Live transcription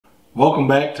Welcome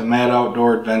back to Mad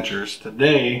Outdoor Adventures.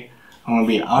 Today I'm going to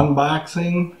be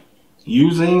unboxing,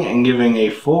 using, and giving a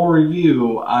full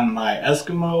review on my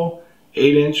Eskimo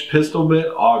 8-inch pistol bit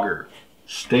auger.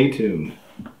 Stay tuned.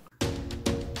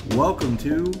 Welcome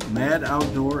to Mad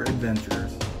Outdoor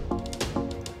Adventures.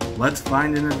 Let's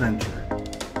find an adventure.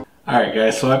 Alright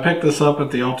guys, so I picked this up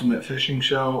at the Ultimate Fishing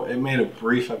Show. It made a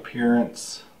brief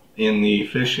appearance in the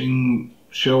fishing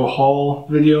show haul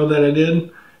video that I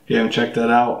did. If you haven't checked that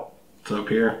out, it's up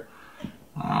here.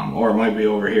 Or it might be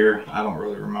over here. I don't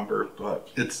really remember, but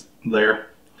it's there.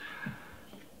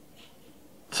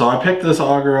 So I picked this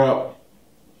auger up.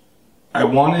 I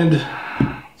wanted,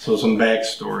 so some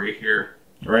backstory here,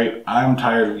 right? I'm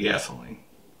tired of gasoline.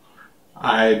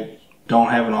 I don't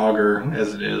have an auger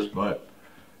as it is, but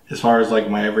as far as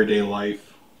like my everyday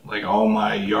life, like all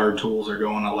my yard tools are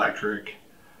going electric,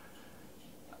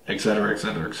 etc,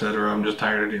 etc, etc. I'm just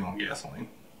tired of dealing with gasoline.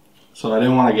 So I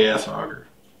didn't want a gas auger.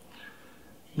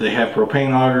 They have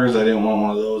propane augers. I didn't want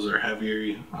one of those. They're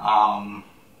heavy. I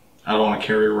don't want to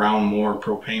carry around more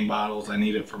propane bottles. I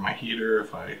need it for my heater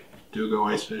if I do go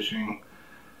ice fishing.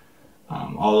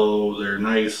 Although they're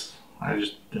nice, I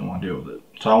just didn't want to deal with it.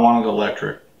 So I wanted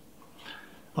electric.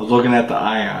 I was looking at the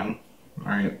Ion,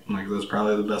 right? Like this is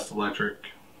probably the best electric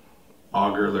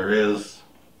auger there is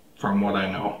from what I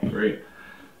know, right?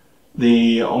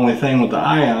 The only thing with the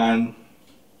Ion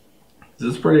is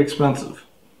it's pretty expensive.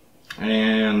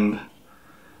 And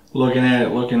looking at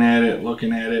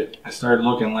it, I started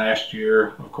looking last year,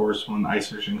 of course, when ice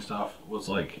fishing stuff was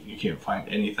like, you can't find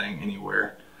anything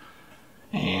anywhere.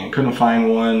 And couldn't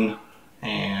find one.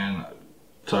 And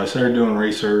so I started doing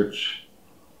research.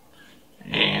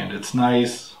 And it's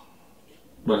nice,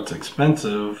 but it's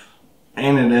expensive.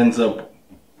 And it ends up,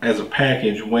 as a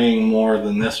package, weighing more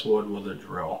than this would with a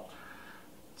drill.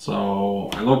 So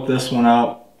I looked this one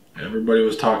up. Everybody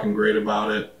was talking great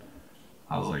about it.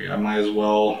 I was like, I might as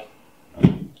well.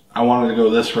 I wanted to go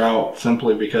this route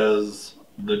simply because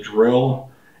the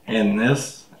drill and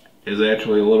this is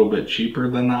actually a little bit cheaper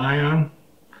than the Ion.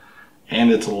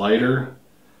 And it's lighter.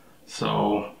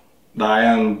 So the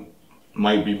Ion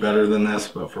might be better than this,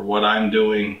 but for what I'm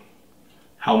doing,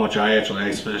 how much I actually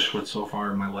ice fish with so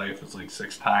far in my life is like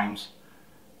 6 times.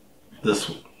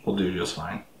 This will do just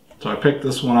fine. So I picked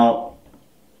this one up.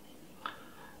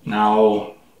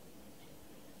 Now,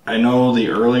 I know the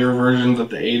earlier versions of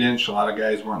the 8-inch, a lot of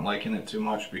guys weren't liking it too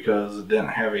much because it didn't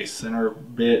have a center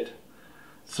bit,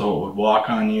 so it would walk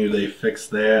on you. They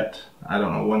fixed that. I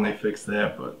don't know when they fixed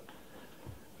that, but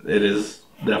it is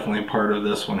definitely part of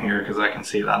this one here because I can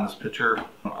see it on this picture.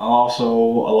 Also,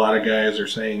 a lot of guys are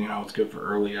saying, you know, it's good for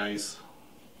early ice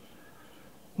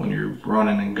when you're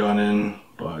running and gunning,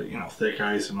 but you know, thick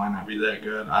ice, it might not be that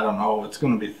good. I don't know. It's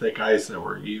going to be thick ice that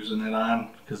we're using it on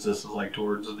because this is like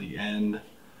towards the end.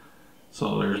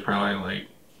 So there's probably like,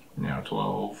 you know,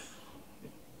 12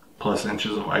 plus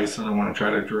inches of ice that I want to try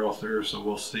to drill through. So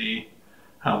we'll see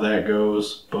how that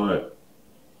goes. But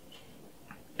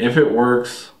if it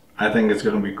works, I think it's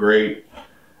going to be great.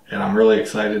 And I'm really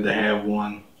excited to have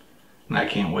one. And I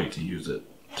can't wait to use it.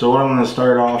 So what I'm going to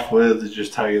start off with is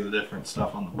just tell you the different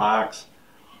stuff on the box.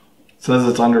 It says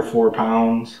it's under 4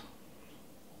 pounds.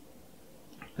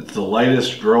 It's the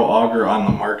lightest drill auger on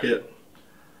the market.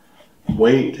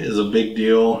 Weight is a big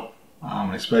deal,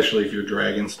 especially if you're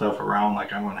dragging stuff around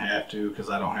like I'm going to have to because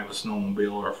I don't have a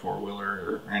snowmobile or a 4-wheeler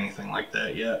or anything like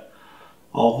that yet.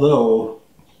 Although,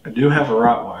 I do have a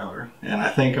Rottweiler, and I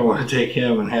think I want to take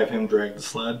him and have him drag the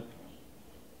sled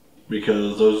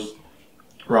because those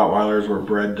Rottweilers were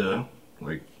bred to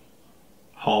like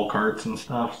haul carts and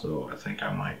stuff, so I think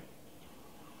I might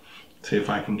see if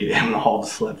I can get him to haul the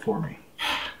sled for me.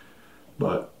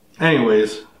 But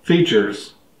anyways,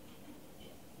 features.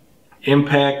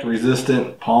 Impact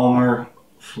resistant polymer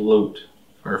float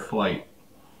or flight.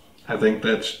 I think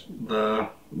that's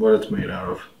what it's made out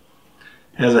of.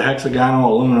 Has a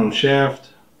hexagonal aluminum shaft,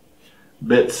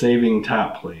 bit saving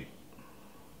top plate.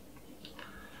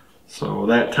 So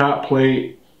that top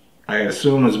plate I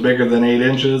assume is bigger than 8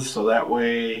 inches, so that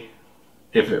way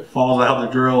if it falls out of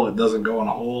the drill it doesn't go in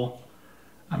a hole.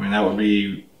 I mean, that would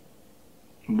be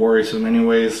worrisome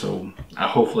anyways, so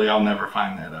hopefully I'll never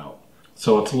find that out.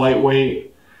 So it's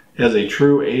lightweight, it has a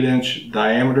true 8-inch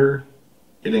diameter,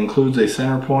 it includes a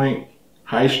center point,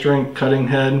 high strength cutting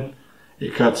head,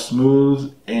 it cuts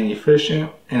smooth and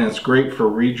efficient, and it's great for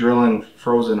re-drilling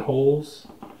frozen holes.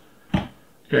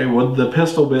 Okay, with the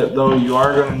pistol bit though, you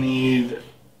are going to need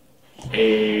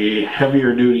a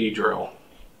heavier duty drill.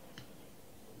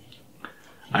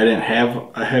 I didn't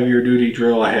have a heavier duty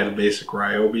drill, I had a basic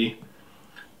Ryobi,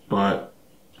 but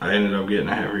I ended up getting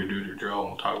a heavier duty drill, and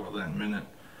we'll talk about that in a minute.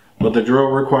 But the drill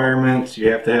requirements,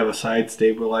 you have to have a side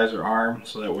stabilizer arm,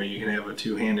 so that way you can have a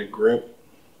two-handed grip.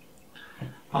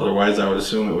 Otherwise, I would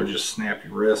assume it would just snap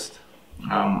your wrist. A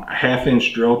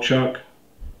 1/2-inch drill chuck.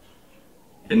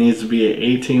 It needs to be an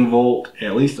 18 volt,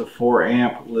 at least a 4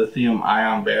 amp lithium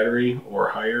ion battery or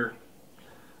higher.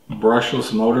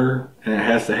 Brushless motor, and it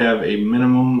has to have a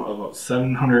minimum of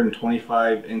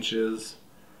 725 inches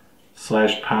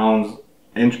 / pounds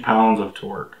of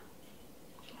torque.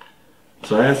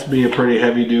 So it has to be a pretty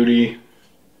heavy duty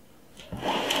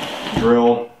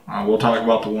drill. We'll talk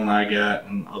about the one I got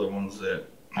and other ones that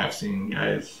I've seen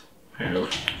guys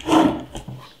have.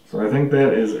 So I think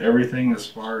that is everything as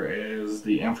far as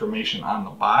the information on the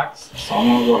box. So I'm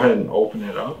going to go ahead and open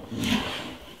it up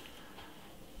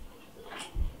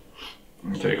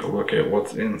and take a look at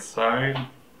what's inside.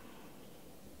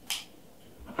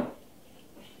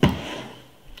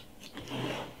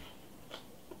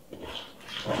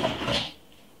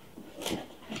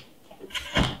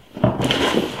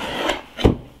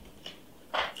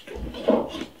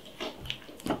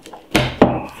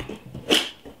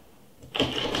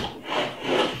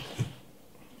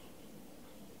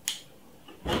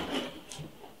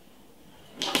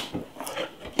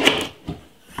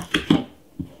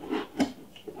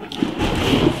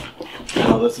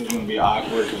 This is going to be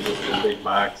awkward because this is a big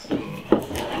box. This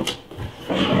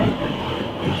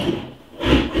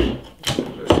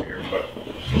here, but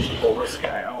just pull this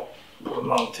guy out, put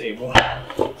him on the table.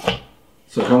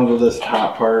 So it comes with this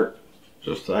top part,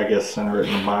 just I guess center it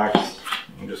in the box,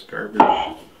 and just garbage.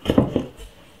 And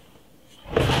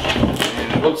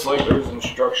it looks like there's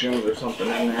instructions or something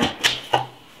in there.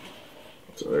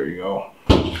 So there you go.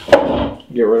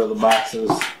 Get rid of the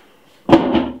boxes.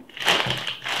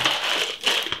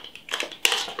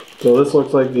 So this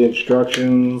looks like the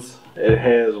instructions. It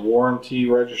has warranty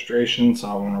registration, so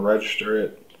I'm going to register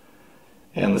it,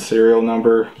 and the serial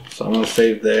number. So I'm going to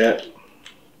save that,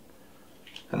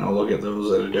 and I'll look at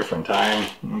those at a different time.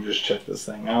 Let me just check this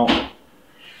thing out.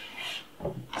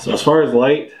 So as far as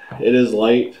light, it is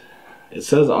light. It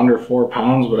says under 4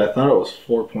 pounds, but I thought it was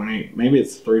 4.8. Maybe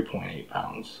it's 3.8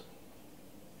 pounds.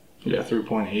 Yeah,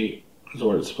 3.8 is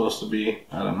what it's supposed to be.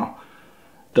 I don't know.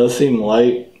 It does seem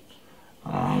light.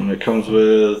 It comes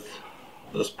with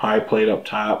this pie plate up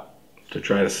top to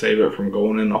try to save it from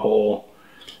going in the hole.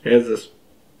 It has this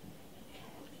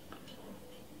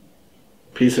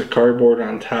piece of cardboard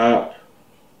on top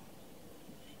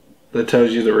that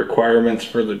tells you the requirements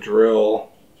for the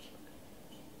drill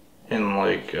and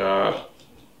like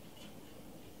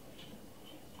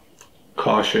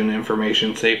caution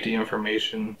information, safety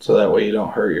information, so that way you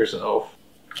don't hurt yourself.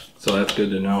 So that's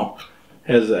good to know.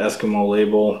 It has the Eskimo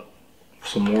label.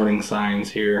 Some warning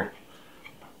signs here.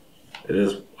 It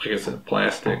is, like I said,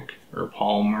 plastic or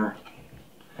polymer.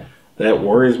 That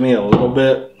worries me a little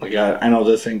bit. Like I know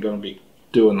this ain't going to be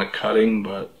doing the cutting,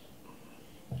 but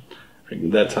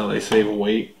that's how they save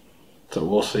weight. So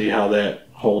we'll see how that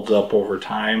holds up over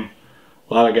time.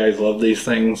 A lot of guys love these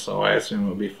things, so I assume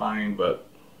it'll be fine, but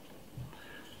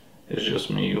it's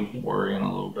just me worrying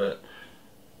a little bit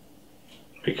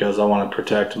because I want to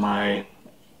protect my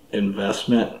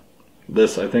investment.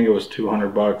 This, I think it was 200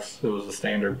 bucks. It was the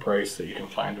standard price that you can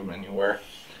find them anywhere.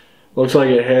 Looks like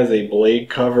it has a blade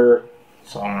cover,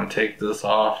 so I'm going to take this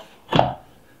off.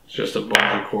 It's just a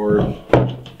bungee cord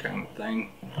kind of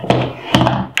thing.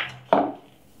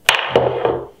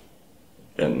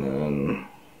 And then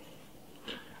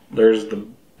there's the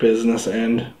business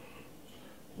end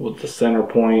with the center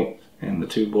point and the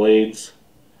 2 blades.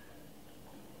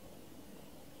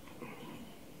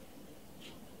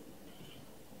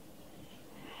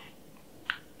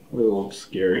 A little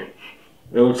scary.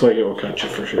 It looks like it will cut you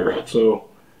for sure. So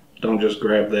don't just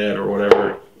grab that or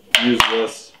whatever. Use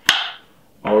this.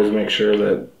 Always make sure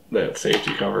that that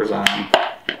safety cover's on.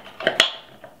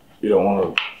 You don't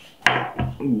want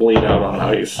to bleed out on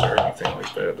ice or anything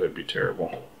like that. That'd be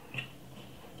terrible.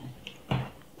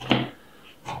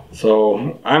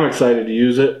 So I'm excited to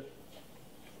use it.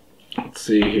 Let's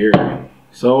see here.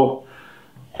 So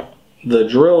the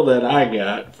drill that I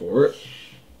got for it,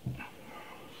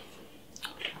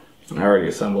 I already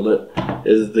assembled it,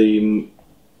 is the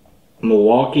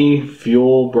Milwaukee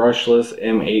Fuel Brushless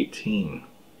M18.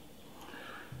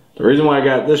 The reason why I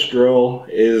got this drill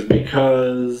is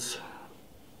because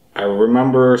I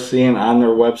remember seeing on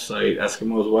their website,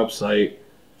 Eskimo's website,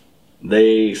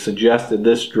 they suggested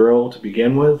this drill to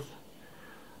begin with,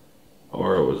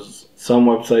 or it was some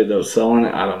website that was selling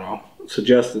it, I don't know,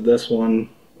 suggested this one.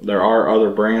 There are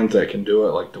other brands that can do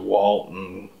it, like DeWalt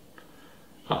and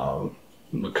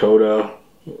Lakota,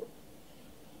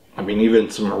 I mean, even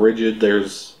some rigid,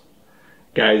 there's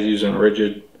guys using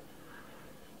rigid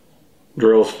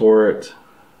drills for it,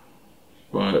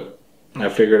 but I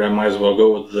figured I might as well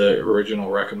go with the original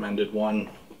recommended one.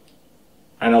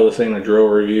 I know this ain't a drill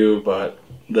review, but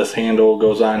this handle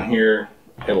goes on here.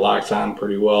 It locks on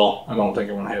pretty well. I don't think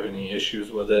I'm gonna have any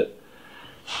issues with it.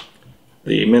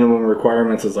 The minimum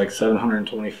requirements is like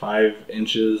 725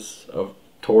 inches of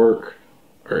torque,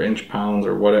 or inch pounds,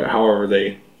 or whatever, however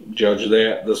they judge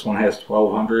that. This one has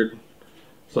 1200,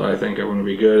 so I think I'm gonna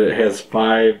be good. It has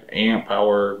 5 amp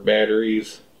hour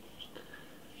batteries,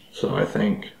 so I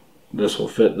think this will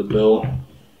fit the bill.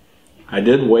 I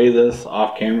did weigh this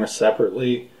off camera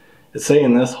separately. It's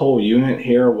saying this whole unit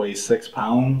here weighs 6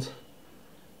 pounds.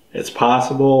 It's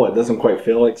possible, it doesn't quite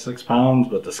feel like 6 pounds,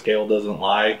 but the scale doesn't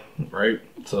lie, right?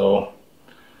 So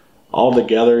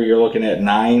altogether you're looking at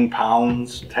 9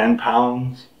 pounds, 10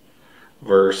 pounds,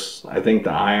 versus I think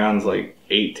the Ion's like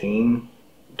 18,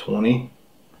 20.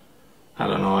 I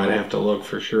don't know, I'd have to look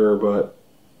for sure, but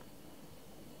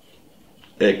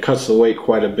it cuts the weight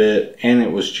quite a bit, and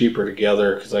it was cheaper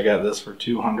together because I got this for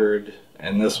 200,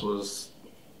 and this was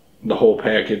the whole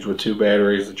package with 2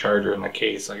 batteries, the charger, and the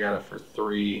case. I got it for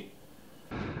 3.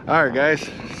 Alright guys,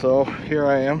 so here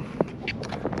I am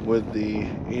with the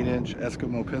 8-inch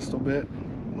Eskimo pistol bit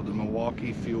with the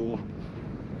Milwaukee fuel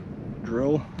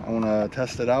drill. I want to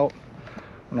test it out.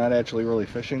 I'm not actually really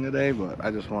fishing today, but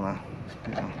I just want to,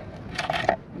 you know,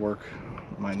 work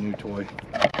my new toy.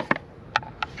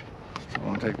 So I'm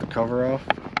going to take the cover off,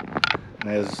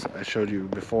 and as I showed you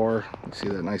before, you see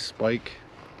that nice spike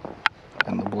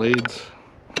and the blades.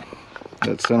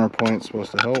 That center point is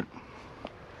supposed to help.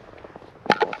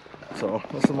 So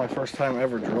this is my first time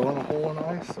ever drilling a hole in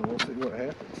ice, so we'll see what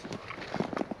happens.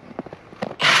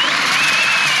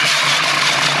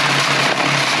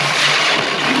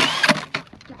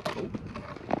 Oh,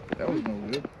 that was no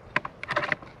good.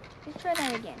 Let's try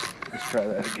that again. Let's try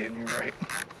that again, you're right.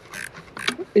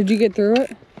 Did you get through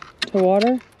it? To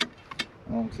water?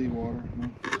 I don't see water. No.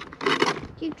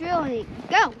 Keep drilling.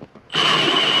 Go!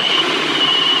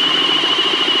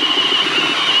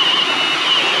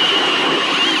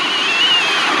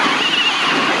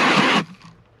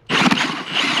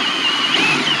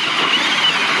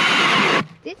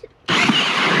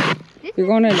 You're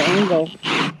going at an angle.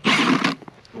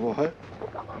 What?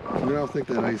 I don't think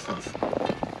that ice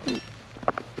is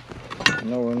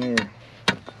nowhere near.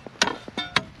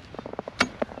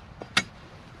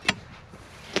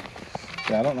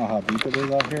 Yeah, I don't know how deep it is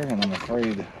out here, and I'm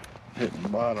afraid of hitting the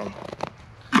bottom.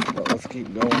 But let's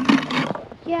keep going.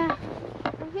 Yeah,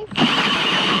 I think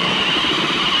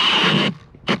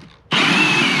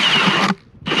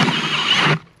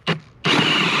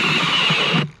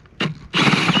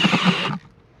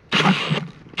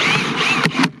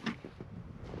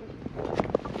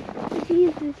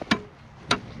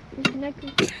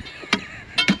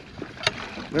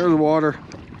There's water.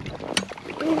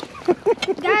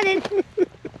 Got it.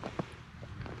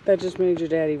 That just made your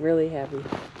daddy really happy.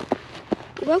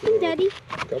 Welcome, Daddy.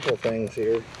 A couple things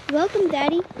here. Welcome,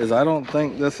 Daddy. Is I don't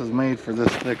think this is made for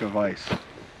this thick of ice.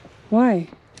 Why?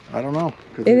 I don't know.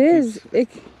 It is. It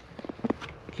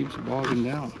keeps bogging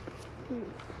down.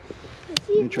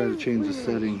 Let me try to change the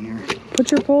setting here.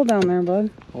 Put your pole down there, bud.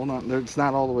 Hold on, it's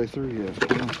not all the way through yet.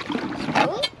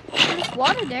 Really? There's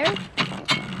water there.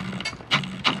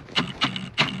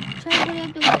 Try to put it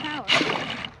up to the power.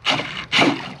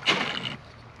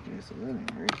 Okay, so that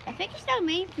ain't right. I think it's not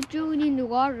made for drilling in the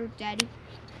water, Daddy.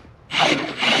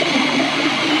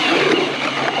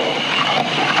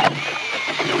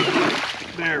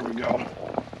 There we go.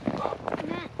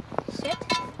 Sit.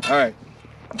 All right.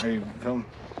 Are you filming?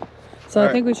 So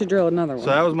I think we should drill another one. So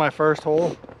that was my first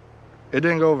hole. It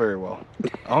didn't go very well.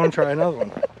 I want to try another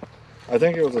one. I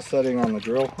think it was a setting on the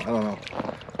drill. I don't know.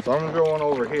 So I'm going to go one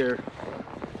over here.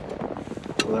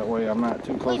 So that way I'm not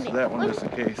too close to that one just in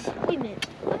case. Wait a minute.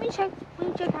 Let me check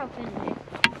how thin it is.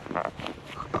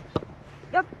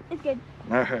 Yep, it's good.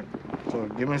 All right. So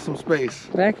give me some space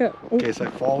Back up. in case I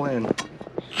fall in.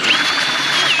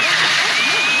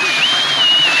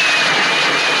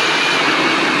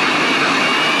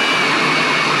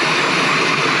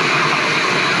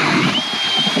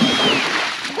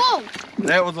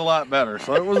 That was a lot better.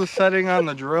 So it was a setting on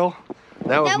the drill.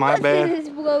 That was my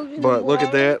bad. But look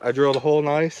at that. I drilled a hole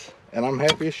nice, and I'm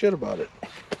happy as shit about it.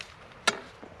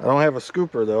 I don't have a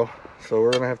scooper though, so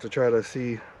we're gonna have to try to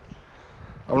see.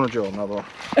 I'm gonna drill another one.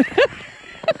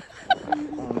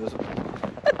 Let's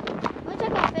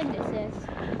check how thin this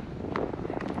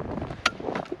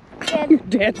is. Your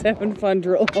dad's having fun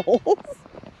drilling holes.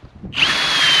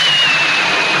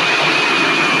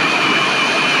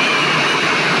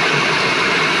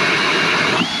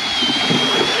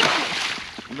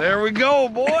 There we go,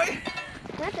 boy.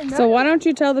 So why don't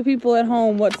you tell the people at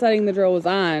home what setting the drill was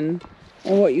on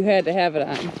and what you had to have it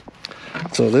on?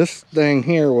 So this thing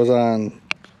here was on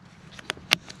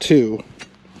 2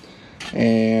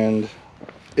 and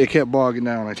it kept bogging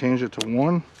down. I changed it to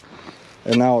 1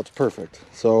 and now it's perfect.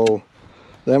 So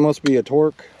that must be a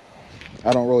torque.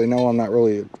 I don't really know. I'm not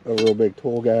really a real big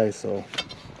tool guy, so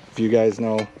if you guys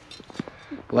know,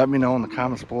 let me know in the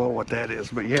comments below what that is.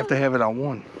 But you have to have it on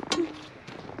 1.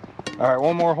 All right,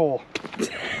 one more hole.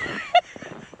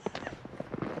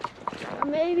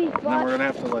 Maybe. And then we're gonna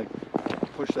have to like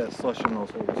push that slush in those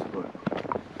holes. But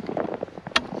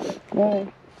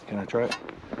Why? can I try it?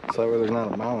 So that way there's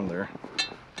not a mound there.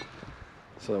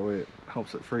 So that way it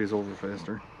helps it freeze over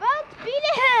faster. Let's beat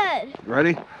ahead.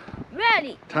 Ready?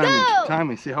 Ready. Time Go. me. Time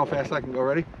me. See how fast I can go.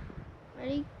 Ready?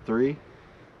 Ready. 3,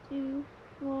 2,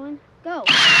 1, go.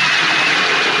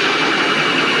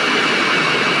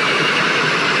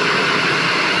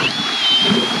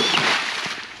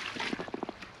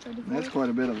 That's quite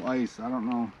a bit of ice. I don't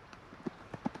know.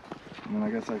 I mean, I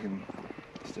guess I can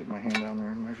stick my hand down there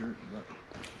and measure it. But...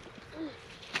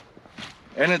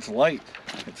 And it's light.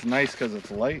 It's nice because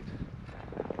it's light.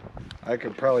 I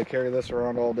could probably carry this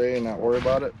around all day and not worry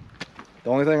about it. The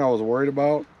only thing I was worried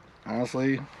about,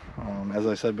 honestly, as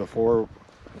I said before,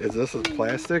 is this is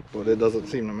plastic, but it doesn't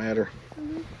seem to matter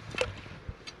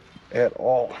at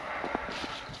all.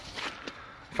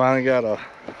 Finally got a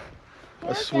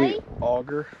sweet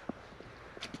auger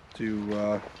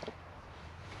to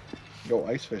go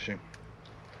ice fishing.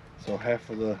 So half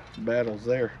of the battle's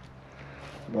there.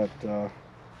 But a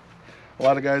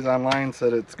lot of guys online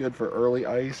said it's good for early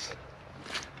ice,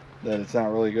 that it's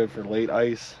not really good for late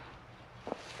ice.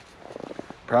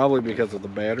 Probably because of the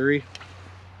battery.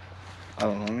 I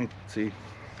don't know, let me see.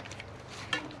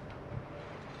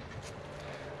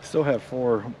 Still have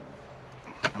 4,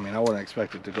 I mean I wouldn't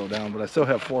expect it to go down, but I still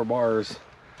have 4 bars.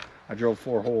 I drove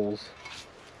 4 holes.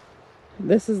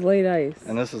 This is late ice.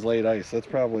 And this is late ice. That's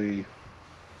probably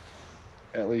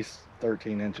at least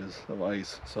 13 inches of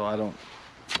ice. So I don't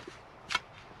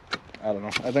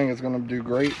know. I think it's gonna do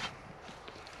great.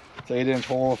 It's an 8-inch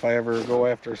hole. If I ever go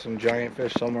after some giant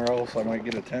fish somewhere else, I might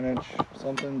get a 10-inch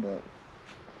something, but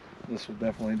this will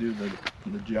definitely do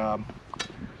the job.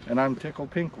 And I'm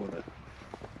tickled pink with it.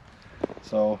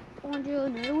 So, Want to drill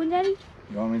another one, Daddy?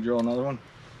 you want me to drill another one?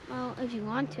 Well, if you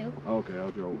want to. Okay, I'll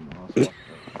drill one also.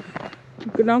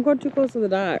 Don't go too close to the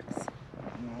docks.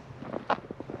 No.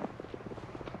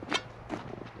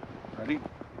 Ready? You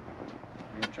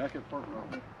gonna check it for me?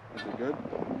 Is it good?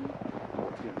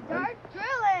 Let's get it ready. Start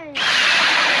drilling.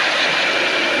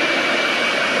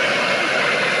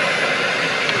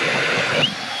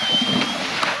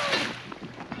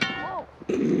 Oh.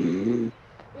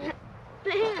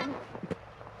 Man.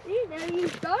 See, now you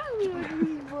thought we were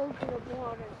being broken of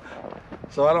water.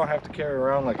 So I don't have to carry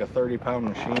around like a 30-pound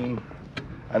machine.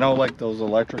 I know like those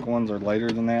electric ones are lighter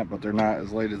than that, but they're not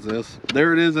as light as this.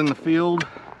 There it is in the field.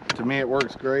 To me it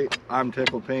works great. I'm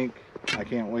tickled pink. I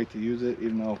can't wait to use it,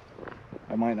 even though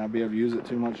I might not be able to use it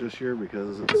too much this year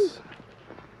because it's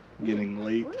getting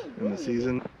late in the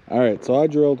season. Alright, so I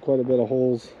drilled quite a bit of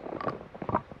holes.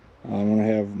 I'm gonna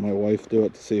have my wife do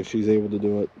it to see if she's able to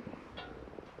do it.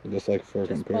 Just like for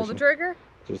Just comparison. pull the trigger?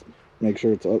 Just make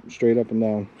sure it's up, straight up and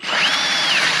down.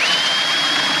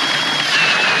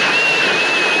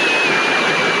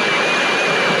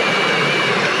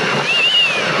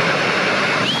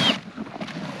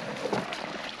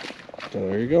 So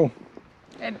there you go.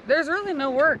 And there's really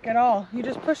no work at all. You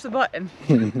just push the button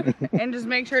and just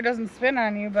make sure it doesn't spin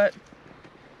on you, but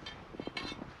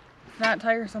it's not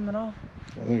tiresome at all.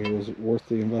 I think it was worth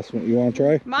the investment. You want to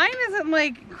try? Mine isn't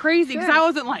like crazy because I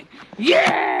wasn't like,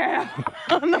 yeah,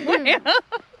 on the way up.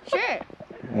 Sure.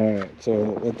 Alright,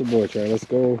 so let the boy try. Let's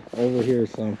go over here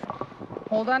some.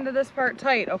 Hold on to this part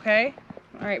tight, okay?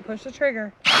 All right, push the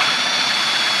trigger.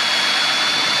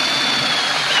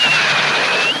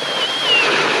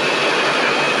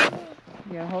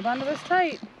 Yeah, hold on to this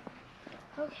tight.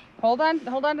 Okay. Hold on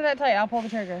to that tight. I'll pull the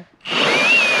trigger.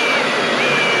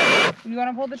 You want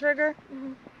to pull the trigger?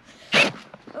 Mm-hmm.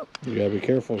 Oh. You gotta be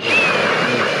careful.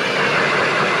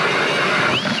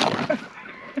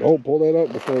 Oh, pull that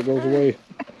up before it goes away.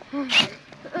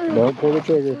 Don't pull the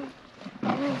trigger.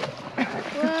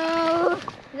 Well,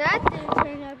 that didn't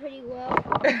turn out pretty well.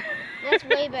 That's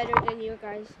way better than you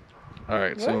guys.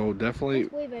 Alright, so definitely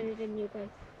That's way better than you guys.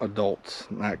 adults,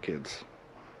 not kids.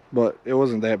 But it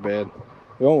wasn't that bad.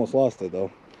 We almost lost it though.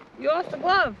 You lost the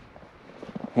glove.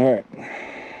 Alright,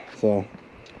 so.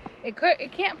 It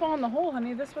can't fall in the hole,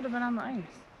 honey. This would have been on the ice.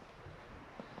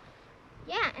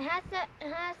 Yeah. it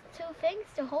has two things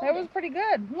to hold That was pretty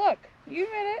good. Look, you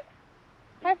did it.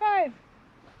 High five.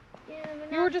 Yeah,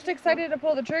 but You were just excited to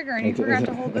pull the trigger and you forgot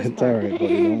to hold this It's part. alright, buddy.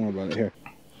 Don't worry about it. Here.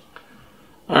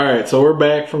 Alright, so we're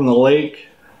back from the lake.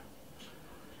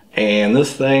 And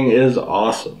this thing is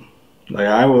awesome. Like,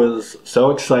 I was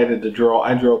so excited to drill.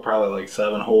 I drilled probably like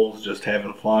 7 holes just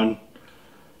having fun.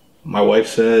 My wife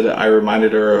said I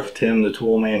reminded her of Tim the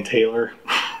Toolman Taylor.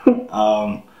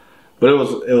 But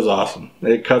it was awesome.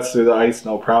 It cuts through the ice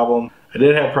no problem. I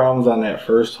did have problems on that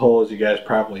first hole, as you guys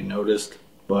probably noticed,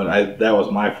 but that was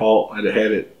my fault. I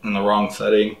had it in the wrong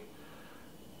setting.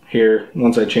 Here,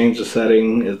 once I changed the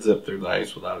setting, it zipped through the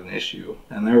ice without an issue.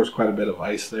 And there was quite a bit of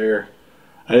ice there.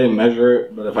 I didn't measure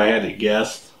it, but if I had to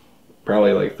guess,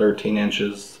 probably like 13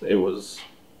 inches. It was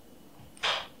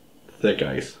thick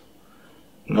ice.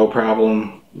 No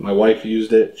problem. My wife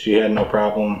used it. She had no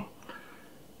problem.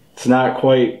 It's not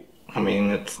quite, I mean,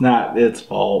 it's not its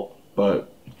fault,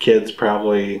 but kids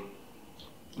probably,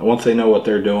 once they know what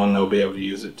they're doing, they'll be able to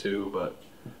use it too. But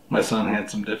my son had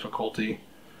some difficulty.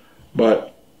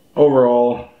 But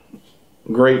overall,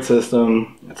 great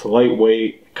system. It's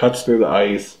lightweight, cuts through the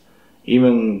ice,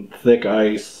 even thick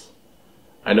ice.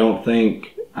 I don't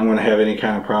think I'm going to have any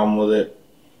kind of problem with it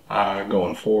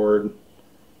going forward.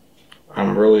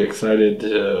 I'm really excited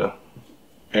to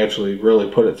actually really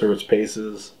put it through its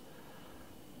paces.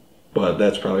 But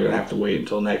that's probably going to have to wait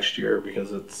until next year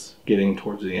because it's getting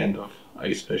towards the end of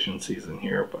ice fishing season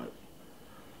here. But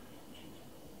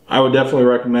I would definitely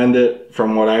recommend it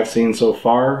from what I've seen so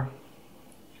far.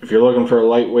 If you're looking for a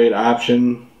lightweight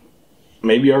option,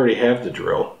 maybe you already have the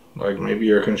drill. Like maybe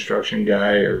you're a construction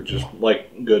guy or just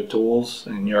like good tools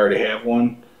and you already have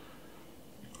one.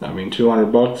 I mean,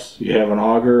 $200, you have an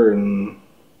auger and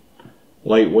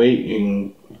lightweight, you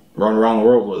can run around the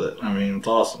world with it. I mean, it's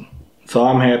awesome. So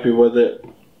I'm happy with it,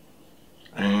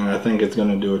 and I think it's going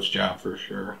to do its job for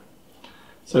sure.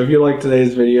 So if you liked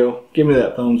today's video, give me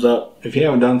that thumbs up. If you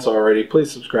haven't done so already,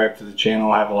 please subscribe to the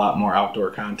channel. I have a lot more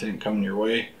outdoor content coming your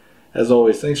way. As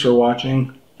always, thanks for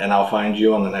watching, and I'll find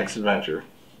you on the next adventure.